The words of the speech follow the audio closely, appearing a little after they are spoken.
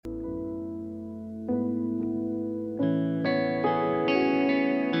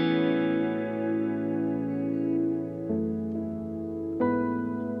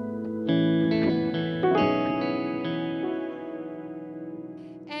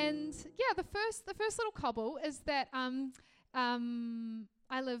the first little cobble is that I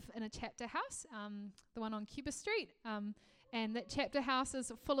live in a chapter house, the one on Cuba Street, and that chapter house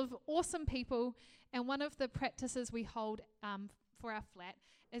is full of awesome people. And one of the practices we hold for our flat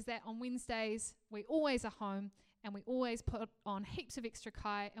is that on Wednesdays we always are home and we always put on heaps of extra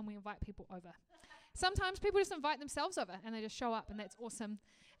kai and we invite people over. Sometimes people just invite themselves over and they just show up, and that's awesome.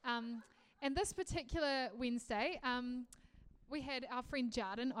 And this particular Wednesday, we had our friend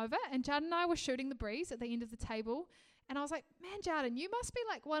Jarden over, and Jarden and I were shooting the breeze at the end of the table. And I was like, man, Jarden, you must be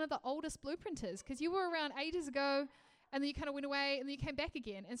like one of the oldest blueprinters, because you were around ages ago, and then you kind of went away, and then you came back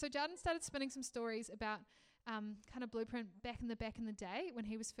again. And so Jarden started spinning some stories about kind of blueprint back in the day when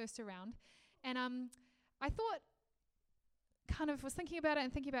he was first around. And I thought, kind of was thinking about it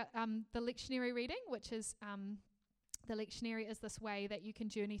and thinking about the lectionary reading, which is the lectionary is this way that you can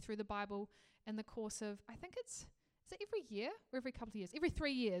journey through the Bible in the course of, I think is it every year or every couple of years? Every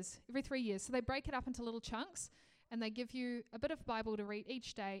 3 years. So they break it up into little chunks, and they give you a bit of Bible to read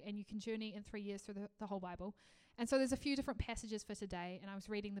each day, and you can journey in 3 years through the whole Bible. And so there's a few different passages for today, and I was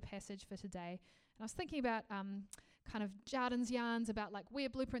reading the passage for today, and I was thinking about kind of Jarden's yarns about like where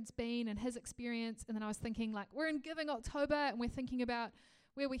Blueprint's been and his experience, and then I was thinking like we're in Giving October, and we're thinking about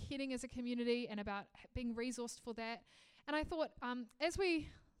where we're heading as a community and about being resourced for that. And I thought as we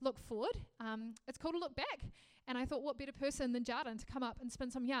look forward, it's cool to look back. And I thought, what better person than Jarden to come up and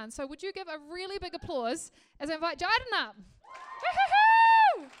spin some yarn? So would you give a really big applause as I invite Jarden up?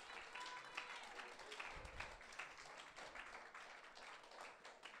 Woo-hoo-hoo!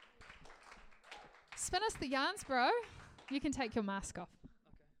 Spin us the yarns, bro. You can take your mask off.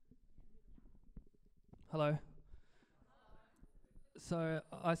 Hello. So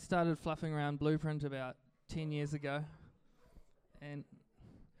I started fluffing around Blueprint about 10 years ago. And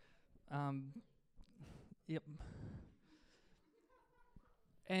yep.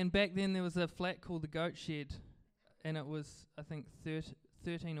 And back then there was a flat called the Goat Shed, and it was, I think,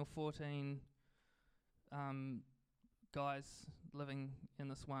 13 or 14 guys living in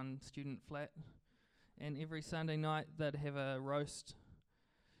this one student flat. And every Sunday night they'd have a roast,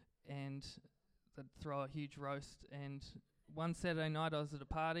 and they'd throw a huge roast. And one Saturday night I was at a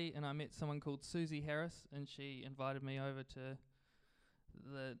party, and I met someone called Susie Harris, and she invited me over to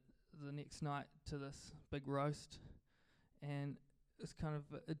the next night to this big roast. And it was kind of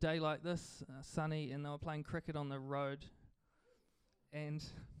a day like this, sunny, and they were playing cricket on the road. And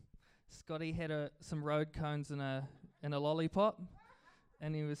Scotty had some road cones in a lollipop,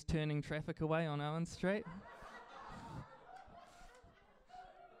 and he was turning traffic away on Owen Street.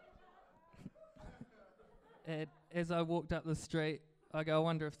 And as I walked up the street, I go, I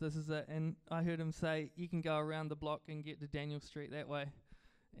wonder if this is it. And I heard him say, you can go around the block and get to Daniel Street that way,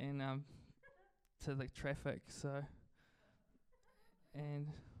 and to the traffic. So, and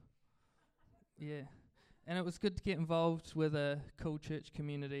yeah, and it was good to get involved with a cool church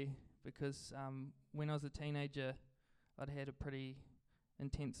community, because when I was a teenager, I'd had a pretty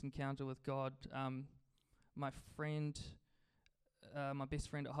intense encounter with God. My friend, my best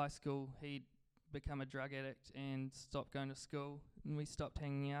friend at high school, he'd become a drug addict and stopped going to school, and we stopped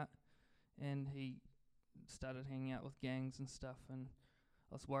hanging out, and he started hanging out with gangs and stuff, and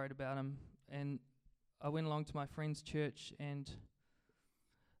I was worried about him. And I went along to my friend's church, and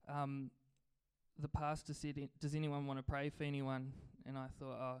the pastor said, does anyone want to pray for anyone? And I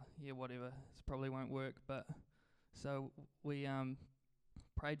thought, oh yeah, whatever, this probably won't work. But so we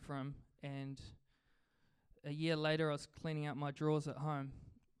prayed for him, and a year later I was cleaning out my drawers at home,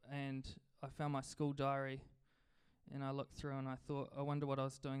 and I found my school diary, and I looked through and I thought, I wonder what I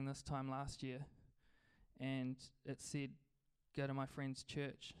was doing this time last year. And it said, go to my friend's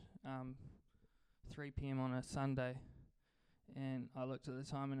church, 3 p.m. on a Sunday. And I looked at the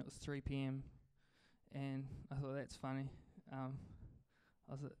time and it was 3 p.m. And I thought, that's funny. I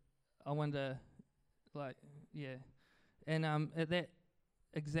wonder, like, yeah. And at that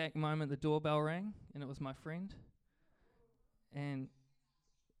exact moment, the doorbell rang, and it was my friend. And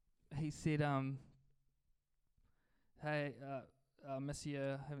he said, hey, I miss you,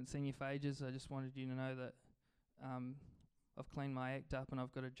 I haven't seen you for ages. I just wanted you to know that I've cleaned my act up and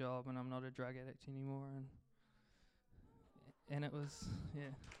I've got a job and I'm not a drug addict anymore. And it was,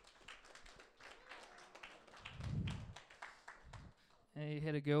 yeah. And he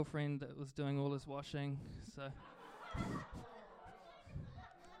had a girlfriend that was doing all his washing, so...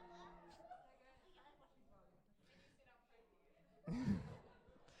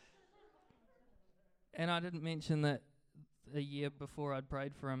 And I didn't mention that a year before I'd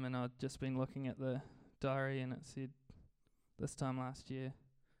prayed for him, and I'd just been looking at the diary, and it said this time last year.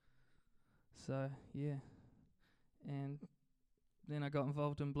 So, yeah. And then I got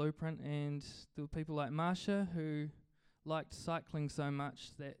involved in Blueprint, and there were people like Marsha who liked cycling so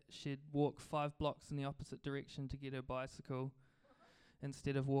much that she'd walk 5 blocks in the opposite direction to get her bicycle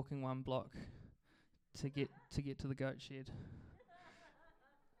instead of walking 1 block to get to the goat shed.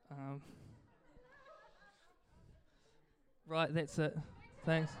 Right, that's it.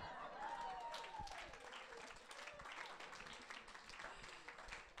 Thanks.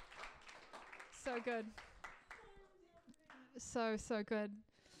 So good. So good.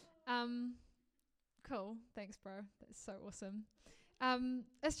 Cool. Thanks, bro. That's so awesome.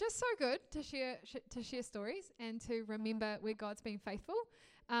 It's just so good to share stories and to remember where God's been faithful.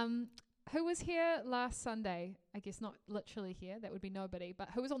 Who was here last Sunday? I guess not literally here. That would be nobody. But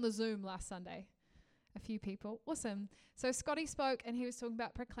who was on the Zoom last Sunday? A few people. Awesome. So Scotty spoke and he was talking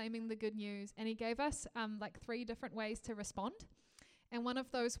about proclaiming the good news, and he gave us 3 different ways to respond. And one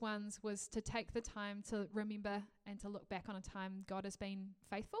of those ones was to take the time to remember and to look back on a time God has been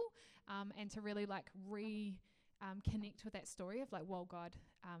faithful, and to really connect with that story of well, God,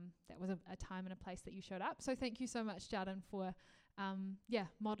 that was a time and a place that you showed up. So thank you so much, Jarden, for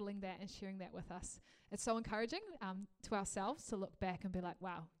modeling that and sharing that with us. It's so encouraging to ourselves to look back and be like,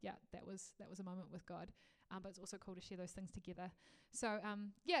 wow, yeah, that was a moment with God. But it's also cool to share those things together. So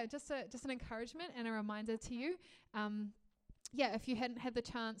just an encouragement and a reminder to you. If you hadn't had the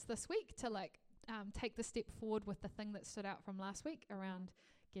chance this week to take the step forward with the thing that stood out from last week around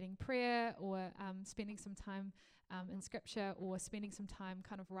getting prayer, or spending some time in scripture, or spending some time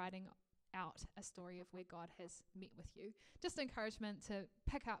kind of writing out a story of where God has met with you. Just encouragement to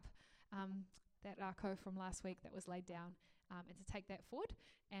pick up that arco from last week that was laid down, and to take that forward.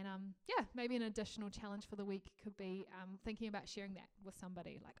 And maybe an additional challenge for the week could be thinking about sharing that with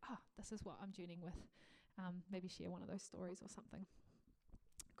somebody, this is what I'm journeying with. Maybe share one of those stories or something.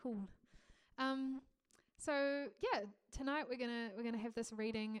 Cool. Tonight we're gonna have this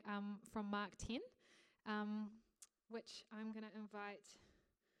reading from Mark 10, which I'm gonna invite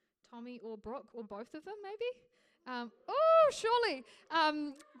Tommy or Brooke or both of them maybe. Surely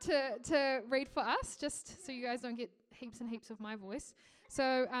to read for us, just so you guys don't get heaps and heaps of my voice.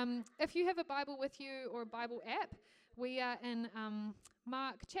 So if you have a Bible with you or a Bible app, we are in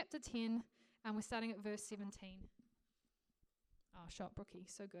Mark chapter 10. And we're starting at verse 17. Oh, shot Brookie,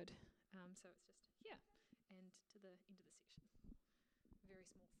 so good. So it's just here and to the end of the section. Very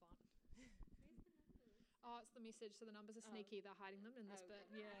small font. It's the message, so the numbers are sneaky. They're hiding them in this bit.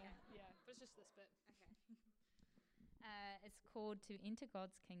 Okay. Yeah. But it's just this bit. Okay. It's called To Enter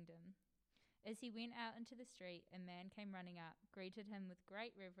God's Kingdom. As he went out into the street, a man came running up, greeted him with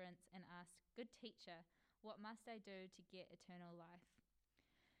great reverence, and asked, "Good teacher, what must I do to get eternal life?"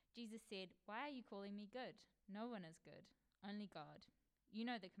 Jesus said, "Why are you calling me good? No one is good, only God. You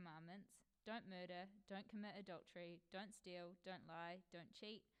know the commandments. Don't murder, don't commit adultery, don't steal, don't lie, don't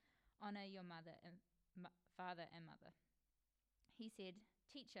cheat. Honor your mother and father and mother." He said,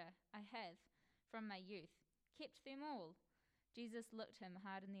 "Teacher, I have, from my youth, kept them all." Jesus looked him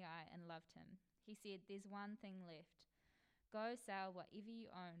hard in the eye and loved him. He said, "There's one thing left. Go sell whatever you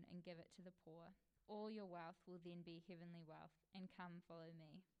own and give it to the poor. All your wealth will then be heavenly wealth, and come follow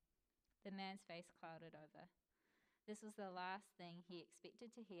me." The man's face clouded over. This was the last thing he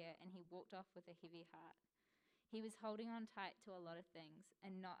expected to hear, and he walked off with a heavy heart. He was holding on tight to a lot of things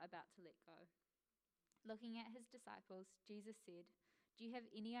and not about to let go. Looking at his disciples, Jesus said, "Do you have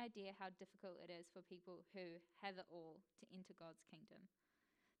any idea how difficult it is for people who have it all to enter God's kingdom?"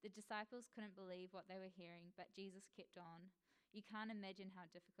 The disciples couldn't believe what they were hearing, but Jesus kept on. "You can't imagine how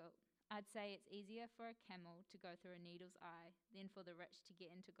difficult. I'd say it's easier for a camel to go through a needle's eye than for the rich to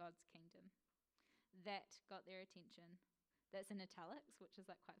get into God's kingdom." That got their attention. That's in italics, which is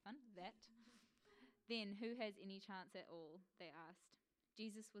quite fun. That. "Then who has any chance at all?" they asked.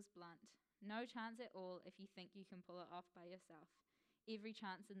 Jesus was blunt. "No chance at all if you think you can pull it off by yourself. Every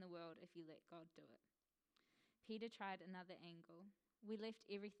chance in the world if you let God do it." Peter tried another angle. "We left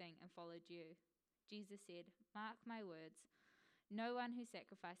everything and followed you." Jesus said, "Mark my words. No one who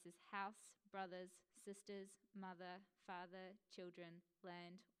sacrifices house, brothers, sisters, mother, father, children,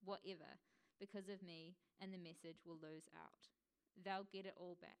 land, whatever, because of me and the message will lose out. They'll get it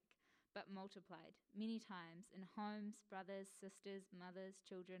all back, but multiplied many times in homes, brothers, sisters, mothers,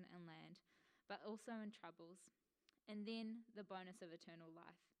 children, and land, but also in troubles. And then the bonus of eternal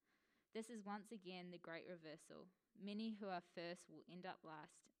life. This is once again the great reversal. Many who are first will end up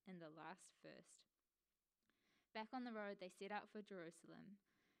last, and the last first." Back on the road, they set out for Jerusalem.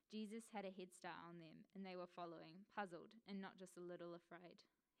 Jesus had a head start on them, and they were following, puzzled and not just a little afraid.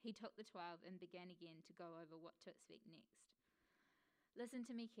 He took the 12 and began again to go over what to expect next. "Listen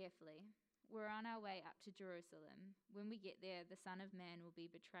to me carefully. We're on our way up to Jerusalem. When we get there, the Son of Man will be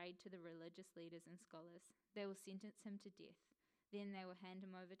betrayed to the religious leaders and scholars. They will sentence him to death. Then they will hand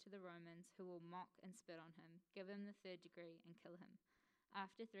him over to the Romans, who will mock and spit on him, give him the 3rd degree, and kill him.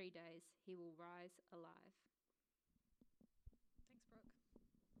 After 3 days, he will rise alive. Thanks, Brooke.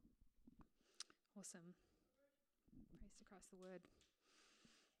 Awesome. Praise to Christ the Word.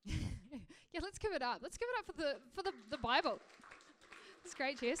 Yeah, let's give it up. Let's give it up for the Bible. It's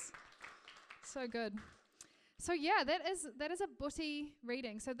great, Jess. So good. So yeah, that is a booty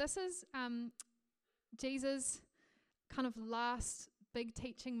reading. So this is Jesus' kind of last big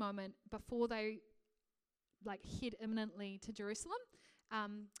teaching moment before they head imminently to Jerusalem.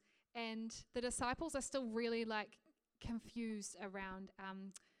 And the disciples are still really confused around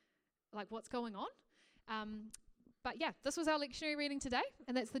what's going on. But yeah, this was our lectionary reading today,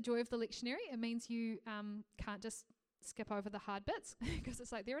 and that's the joy of the lectionary. It means you can't just skip over the hard bits because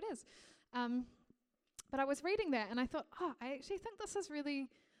it's there it is. But I was reading that and I thought, I actually think this is really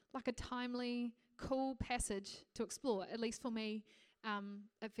a timely, cool passage to explore. At least for me,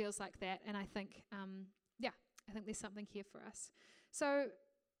 it feels like that. And I think, I think there's something here for us. So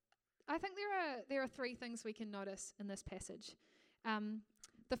I think there are 3 things we can notice in this passage.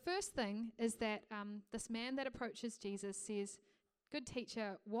 The first thing is that this man that approaches Jesus says, "Good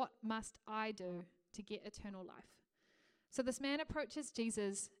teacher, what must I do to get eternal life?" So this man approaches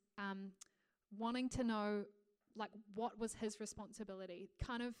Jesus wanting to know what was his responsibility,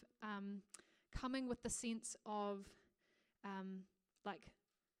 kind of coming with the sense of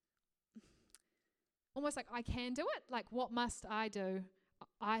almost I can do it. What must I do?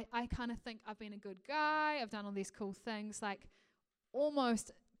 I kind of think I've been a good guy. I've done all these cool things.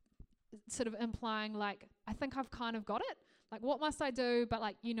 Almost sort of implying I think I've kind of got it. What must I do? But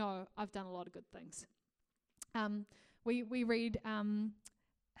I've done a lot of good things. We read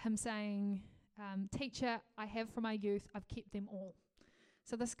him saying, "Teacher, I have from my youth, I've kept them all."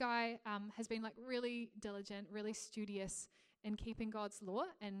 So this guy has been really diligent, really studious in keeping God's law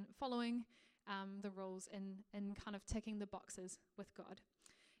and following the rules and kind of ticking the boxes with God.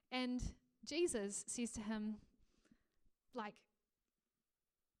 And Jesus says to him,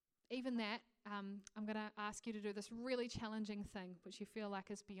 even that, I'm going to ask you to do this really challenging thing, which you feel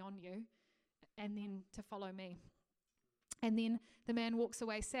is beyond you, and then to follow me. And then the man walks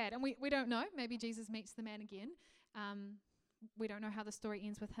away sad. And we don't know. Maybe Jesus meets the man again. We don't know how the story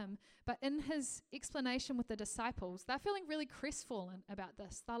ends with him. But in his explanation with the disciples, they're feeling really crestfallen about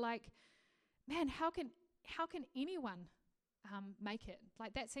this. They're like, man, how can anyone make it?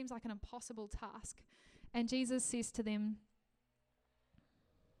 That seems like an impossible task. And Jesus says to them,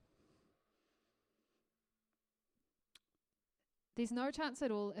 "There's no chance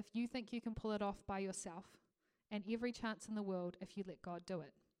at all if you think you can pull it off by yourself, and every chance in the world if you let God do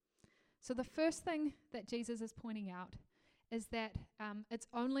it." So the first thing that Jesus is pointing out is that it's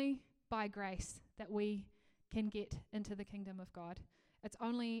only by grace that we can get into the kingdom of God. It's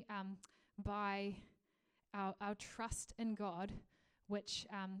only by our trust in God which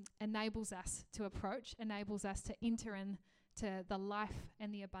enables us to approach, enables us to enter into the life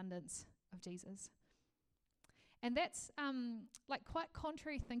and the abundance of Jesus. And that's quite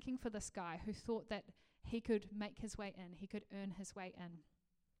contrary thinking for this guy who thought that he could make his way in, he could earn his way in.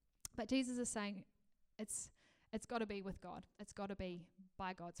 But Jesus is saying it's got to be with God. It's got to be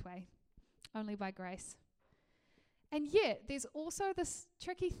by God's way, only by grace. And yet, there's also this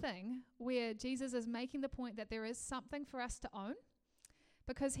tricky thing where Jesus is making the point that there is something for us to own,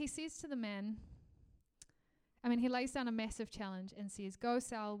 because he says to the man, he lays down a massive challenge and says, "Go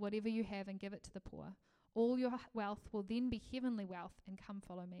sell whatever you have and give it to the poor. All your wealth will then be heavenly wealth, and come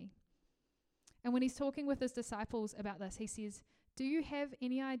follow me." And when he's talking with his disciples about this, he says, "Do you have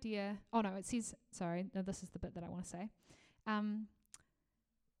any idea?" This is the bit that I want to say.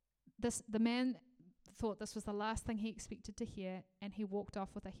 The man thought this was the last thing he expected to hear, and he walked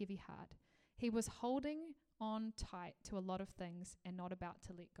off with a heavy heart. He was holding on tight to a lot of things and not about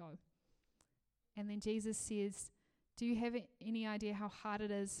to let go. And then Jesus says, "Do you have any idea how hard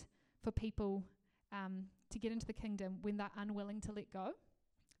it is for people to get into the kingdom when they're unwilling to let go?"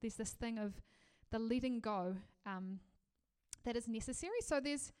 There's this thing of the letting go that is necessary. So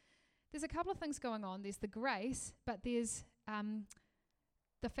there's a couple of things going on. There's the grace, but there's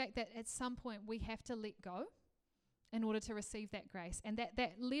the fact that at some point we have to let go in order to receive that grace. And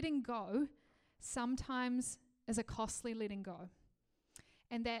that letting go sometimes is a costly letting go.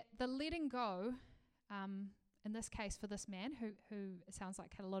 And that the letting go, in this case for this man who it sounds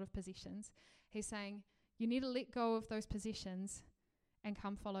like had a lot of possessions, he's saying, you need to let go of those possessions and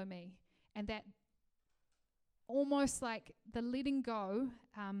come follow me. And that almost like the letting go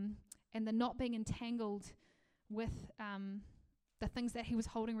and the not being entangled with the things that he was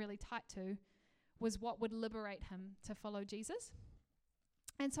holding really tight to was what would liberate him to follow Jesus.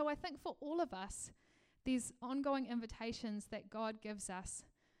 And so I think for all of us, there's ongoing invitations that God gives us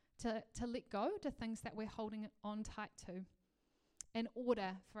to let go to things that we're holding on tight to in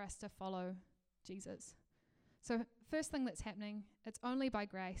order for us to follow Jesus. So first thing that's happening, it's only by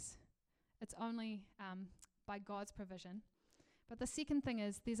grace. It's only by God's provision. But the second thing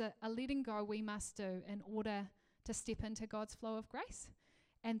is there's a letting go we must do in order to step into God's flow of grace,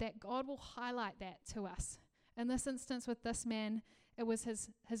 and that God will highlight that to us. In this instance with this man, it was his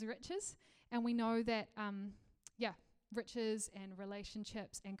riches, and we know that, riches and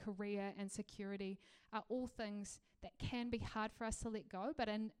relationships and career and security are all things that can be hard for us to let go, but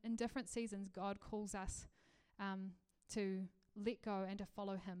in different seasons, God calls us to let go and to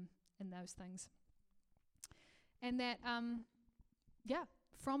follow him in those things. And that,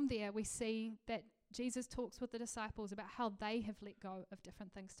 from there we see that Jesus talks with the disciples about how they have let go of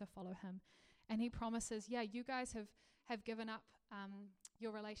different things to follow him. And he promises, you guys have given up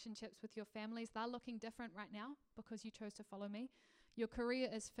your relationships with your families. They're looking different right now because you chose to follow me. Your career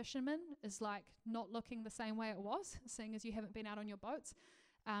as fishermen is like not looking the same way it was, seeing as you haven't been out on your boats.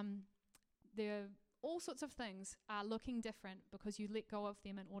 There all sorts of things are looking different because you let go of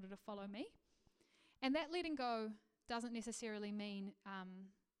them in order to follow me. And that letting go doesn't necessarily mean,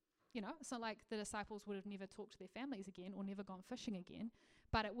 it's not like the disciples would have never talked to their families again or never gone fishing again,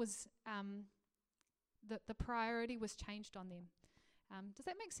 but it was, the priority was changed on them. Does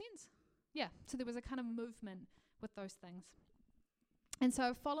that make sense? Yeah, so there was a kind of movement with those things. And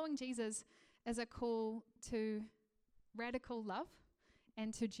so following Jesus is a call to radical love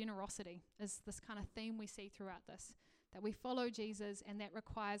and to generosity, is this kind of theme we see throughout this, that we follow Jesus and that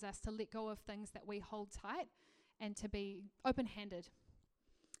requires us to let go of things that we hold tight and to be open-handed.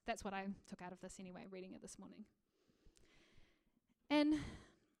 That's what I took out of this anyway, reading it this morning. And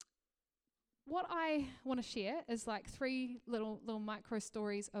what I want to share is like 3 little micro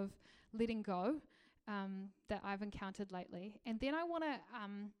stories of letting go that I've encountered lately. And then I want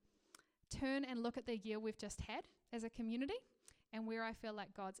to turn and look at the year we've just had as a community and where I feel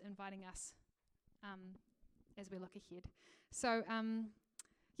like God's inviting us as we look ahead. So,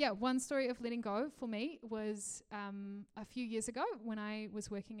 one story of letting go for me was a few years ago when I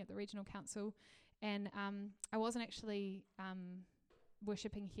was working at the Regional Council, and I wasn't actually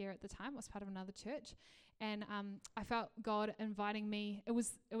worshipping here at the time. I was part of another church, and I felt God inviting me. It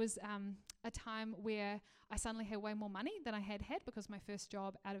was a time where I suddenly had way more money than I had because my first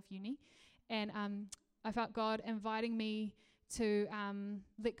job out of uni, and I felt God inviting me to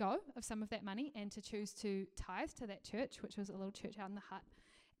let go of some of that money and to choose to tithe to that church, which was a little church out in the hut.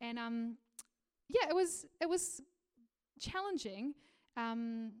 And it was challenging,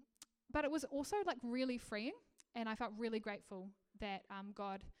 but it was also like really freeing, and I felt really grateful that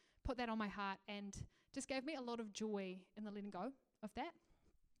God put that on my heart and just gave me a lot of joy in the letting go of that.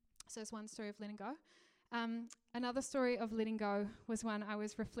 So it's one story of letting go. Another story of letting go was one I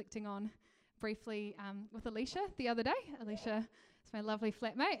was reflecting on briefly with Alicia the other day. Alicia is my lovely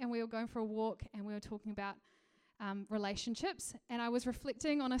flatmate, and we were going for a walk and we were talking about relationships, and I was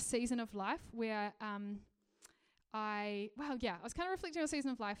reflecting on a season of life where I was kind of reflecting on a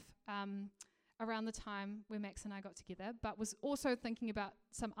season of life around the time where Max and I got together, but was also thinking about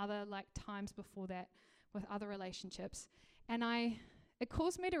some other like times before that with other relationships, and it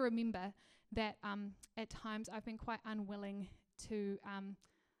caused me to remember that at times I've been quite unwilling to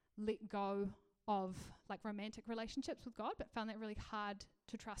let go of like romantic relationships with God, but found that really hard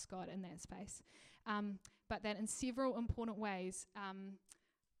to trust God in that space. But that in several important ways,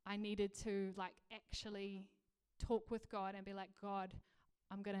 I needed to like actually talk with God and be like, God,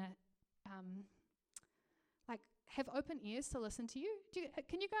 I'm gonna have open ears to listen to you.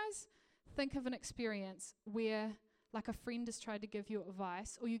 Can you guys think of an experience where like a friend has tried to give you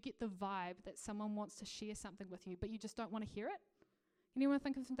advice, or you get the vibe that someone wants to share something with you, but you just don't want to hear it? Anyone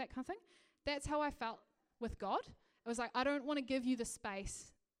think of that kind of thing? That's how I felt with God. It was like, I don't want to give you the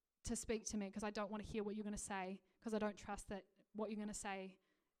space to speak to me because I don't want to hear what you're going to say, because I don't trust that what you're going to say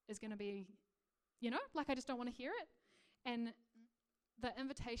is going to be, I just don't want to hear it. And the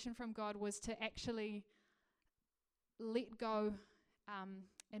invitation from God was to actually let go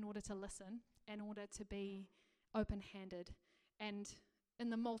in order to listen, in order to be open-handed. And in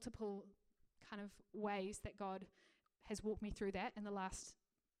the multiple kind of ways that God has walked me through that in the last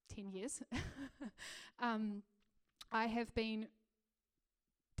 10 years, I have been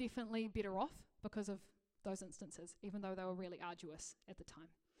definitely better off because of those instances, even though they were really arduous at the time.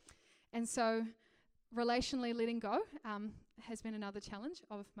 And so relationally letting go has been another challenge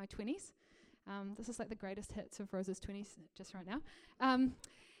of my 20s. This is like the greatest hits of Rose's 20s just right now.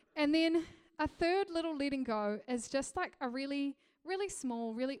 And then a third little letting go is just like a really, really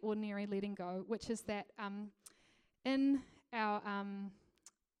small, really ordinary letting go, which is that in our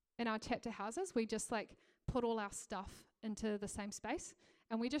chapter houses, we just like put all our stuff into the same space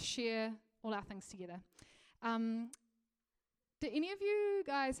and we just share all our things together. Do any of you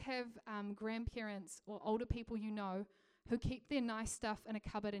guys have grandparents or older people you know who keep their nice stuff in a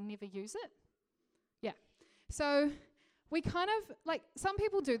cupboard and never use it? Yeah. So we kind of, like, some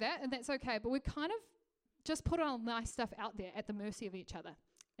people do that, and that's okay, but we kind of just put our nice stuff out there at the mercy of each other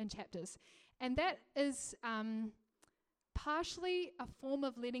in chapters. And that is partially a form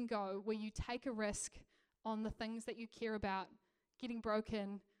of letting go where you take a risk on the things that you care about getting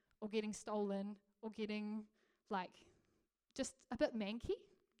broken or getting stolen or getting, like, just a bit manky.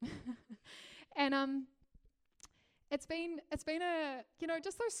 And it's been a,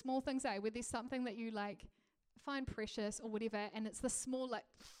 just those small things, where there's something that you like find precious or whatever, and it's the small, like,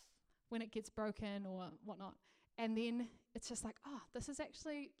 when it gets broken or whatnot, and then it's just like, oh, this is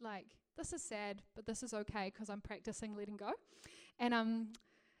actually, like, this is sad, but this is okay because I'm practicing letting go. And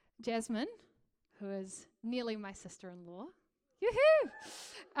Jasmine, who is nearly my sister-in-law, yoo-hoo!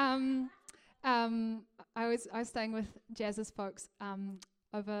 I was staying with Jazz's folks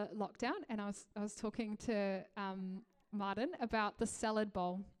over lockdown, and I was talking to Martin about the salad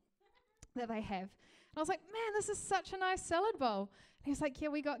bowl that they have. And I was like, man, this is such a nice salad bowl. And he was like, yeah,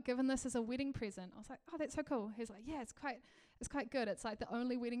 we got given this as a wedding present. I was like, oh, that's so cool. He's like, yeah, it's quite good. It's like the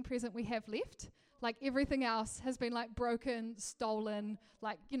only wedding present we have left. Like everything else has been like broken, stolen,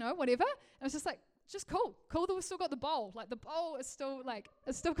 like, whatever. And I was just like, just cool that we've still got the bowl. Like the bowl is still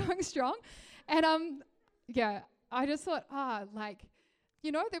it's still going strong. And yeah, I just thought,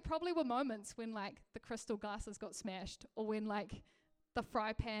 there probably were moments when like the crystal glasses got smashed, or when like the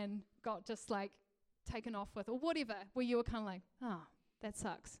fry pan got just like taken off with, or whatever, where you were kind of like, oh, that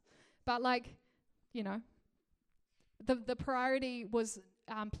sucks. But like, the priority was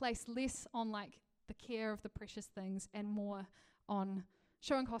placed less on like the care of the precious things and more on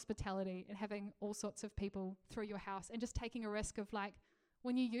showing hospitality and having all sorts of people through your house, and just taking a risk of like,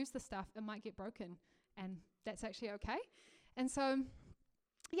 when you use the stuff, it might get broken, and that's actually okay. And so,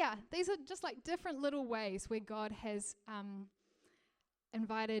 yeah, these are just like different little ways where God has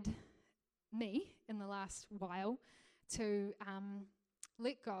invited me in the last while to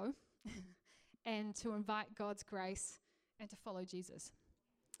let go and to invite God's grace and to follow Jesus.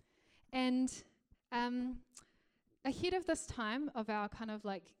 And ahead of this time of our kind of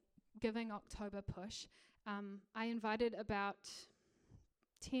like Giving October push, I invited about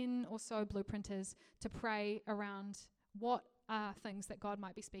 10 or so blueprinters to pray around what are things that God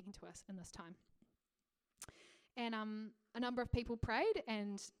might be speaking to us in this time. And a number of people prayed,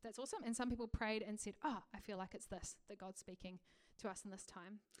 and that's awesome. And some people prayed and said, oh, I feel like it's this, that God's speaking to us in this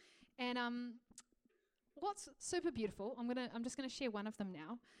time. And what's super beautiful, I'm just gonna share one of them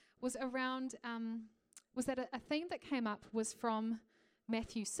now, was around, was that a theme that came up was from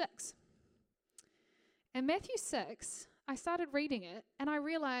Matthew 6. And Matthew 6, I started reading it, and I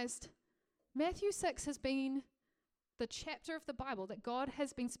realized Matthew 6 has been the chapter of the Bible that God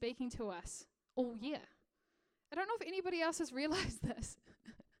has been speaking to us all year. I don't know if anybody else has realized this.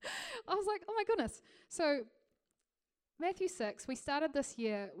 I was like, oh my goodness. So Matthew 6, we started this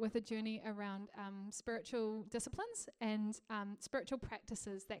year with a journey around spiritual disciplines and spiritual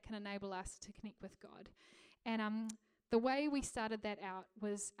practices that can enable us to connect with God. And the way we started that out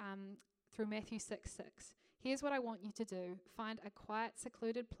was through Matthew 6:6. Here's what I want you to do. Find a quiet,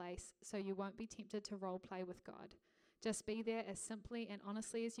 secluded place so you won't be tempted to role play with God. Just be there as simply and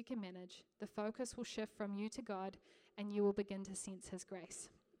honestly as you can manage. The focus will shift from you to God, and you will begin to sense His grace.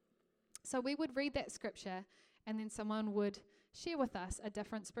 So we would read that scripture, and then someone would share with us a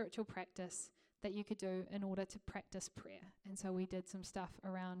different spiritual practice that you could do in order to practice prayer. And so we did some stuff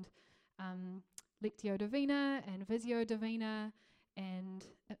around Lectio Divina and Visio Divina, and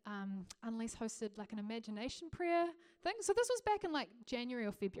Unless hosted like an imagination prayer thing. So this was back in like January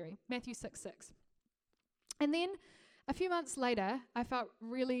or February, Matthew 6:6. And then a few months later, I felt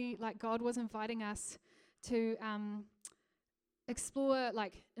really like God was inviting us to explore,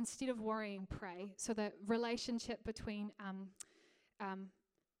 like, instead of worrying, pray. So the relationship between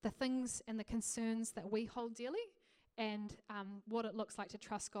the things and the concerns that we hold dearly, and what it looks like to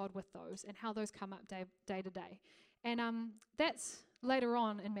trust God with those, and how those come up day to day. And that's later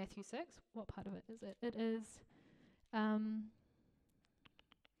on in Matthew 6. What part of it is it? It is from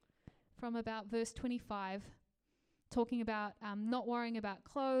about verse 25 talking about not worrying about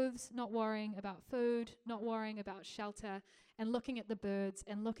clothes, not worrying about food, not worrying about shelter, and looking at the birds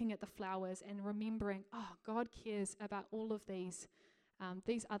and looking at the flowers and remembering, oh, God cares about all of these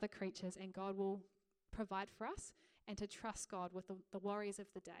other creatures, and God will provide for us, and to trust God with the worries of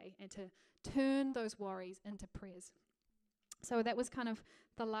the day and to turn those worries into prayers. So that was kind of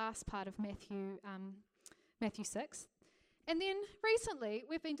the last part of Matthew 6. And then recently,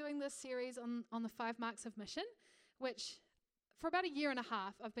 we've been doing this series on the 5 marks of mission, which for about a year and a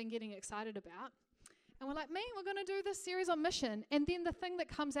half I've been getting excited about. And we're like, we're going to do this series on mission. And then the thing that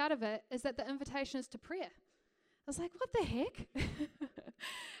comes out of it is that the invitation is to prayer. I was like, what the heck?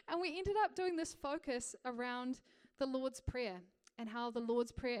 And we ended up doing this focus around the Lord's Prayer and how the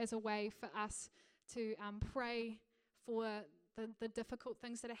Lord's Prayer is a way for us to pray for the difficult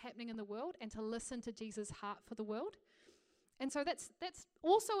things that are happening in the world and to listen to Jesus' heart for the world. And so that's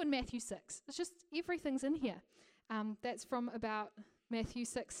also in Matthew 6. It's just everything's in here. That's from about Matthew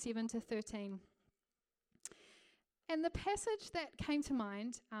 6, 7 to 13. And the passage that came to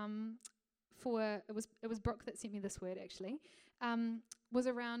mind it was Brooke that sent me this word actually, was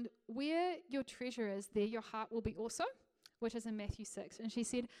around where your treasure is, there your heart will be also, which is in Matthew 6. And she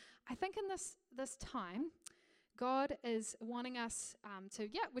said, I think in this time, God is wanting us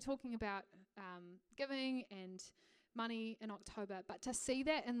we're talking about giving and money in October, but to see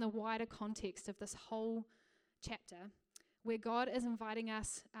that in the wider context of this whole chapter, where God is inviting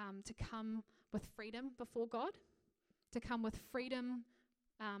us to come with freedom before God, to come with freedom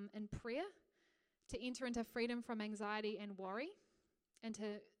in prayer, to enter into freedom from anxiety and worry, and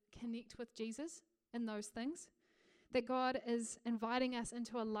to connect with Jesus in those things. That God is inviting us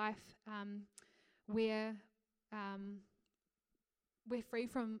into a life where we're free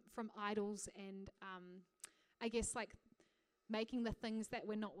from idols and I guess like making the things that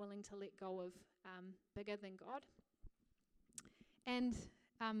we're not willing to let go of bigger than God. And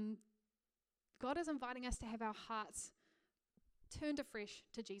God is inviting us to have our hearts turned afresh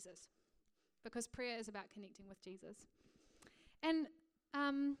to Jesus, because prayer is about connecting with Jesus. And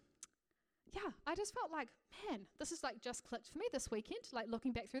I just felt like, man, this is like just clicked for me this weekend, like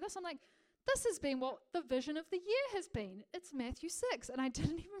looking back through this. I'm like, this has been what the vision of the year has been. It's Matthew 6, and I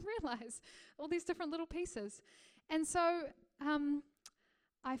didn't even realize all these different little pieces. And so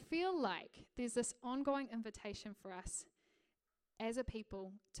I feel like there's this ongoing invitation for us as a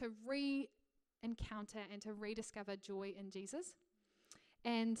people to re-encounter and to rediscover joy in Jesus.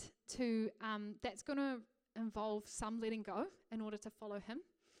 And to that's going to involve some letting go in order to follow him,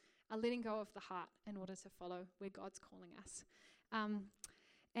 a letting go of the heart in order to follow where God's calling us.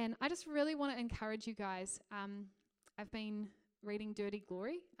 And I just really want to encourage you guys. I've been reading Dirty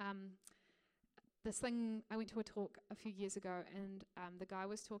Glory. This thing, I went to a talk a few years ago, and the guy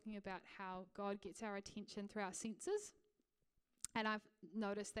was talking about how God gets our attention through our senses. And I've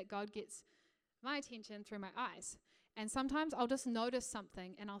noticed that God gets my attention through my eyes. And sometimes I'll just notice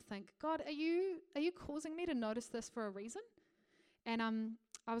something and I'll think, God, are you causing me to notice this for a reason? And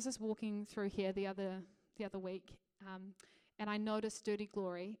I was just walking through here the other week, and I noticed Dirty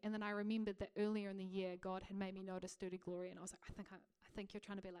Glory, and then I remembered that earlier in the year God had made me notice Dirty Glory, and I was like, I think you're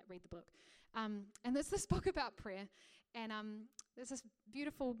trying to be like, read the book. And there's this book about prayer, and there's this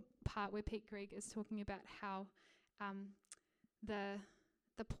beautiful part where Pete Greig is talking about how the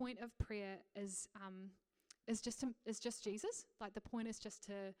point of prayer is just Jesus. Like the point is just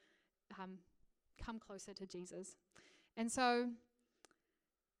to come closer to Jesus. And so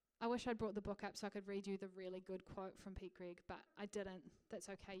I wish I'd brought the book up so I could read you the really good quote from Pete Greig, but I didn't. That's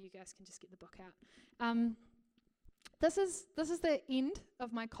okay. You guys can just get the book out. This is the end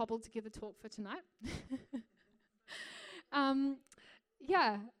of my cobbled together talk for tonight.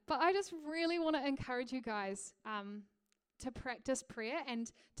 But I just really want to encourage you guys to practice prayer,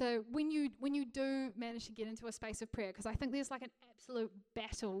 and to when you do manage to get into a space of prayer, because I think there's like an absolute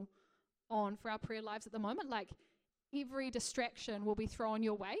battle on for our prayer lives at the moment. Like every distraction will be thrown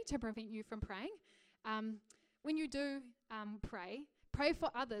your way to prevent you from praying. When you do pray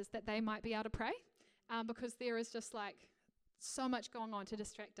for others that they might be able to pray, because there is just like so much going on to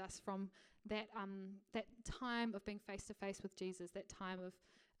distract us from that time of being face to face with Jesus, that time of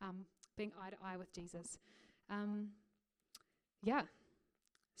being eye to eye with Jesus.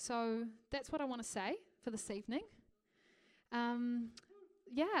 So that's what I want to say for this evening.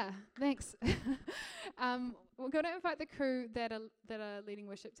 Thanks. We're going to invite the crew that are leading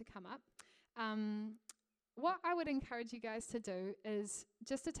worship to come up. What I would encourage you guys to do is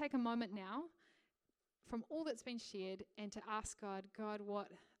just to take a moment now from all that's been shared and to ask God, what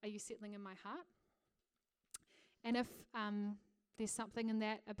are you settling in my heart? And if there's something in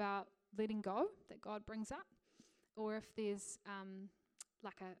that about letting go that God brings up, or if there's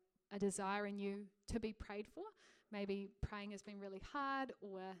like a desire in you to be prayed for. Maybe praying has been really hard,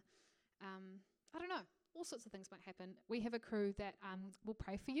 or I don't know, all sorts of things might happen. We have a crew that will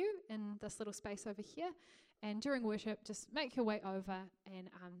pray for you in this little space over here, and during worship, just make your way over, and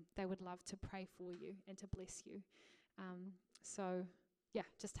they would love to pray for you and to bless you. So yeah,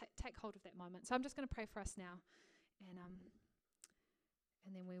 just take hold of that moment. So I'm just going to pray for us now, and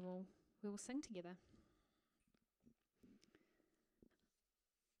then we will sing together.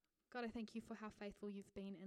 God, I thank you for how faithful you've been in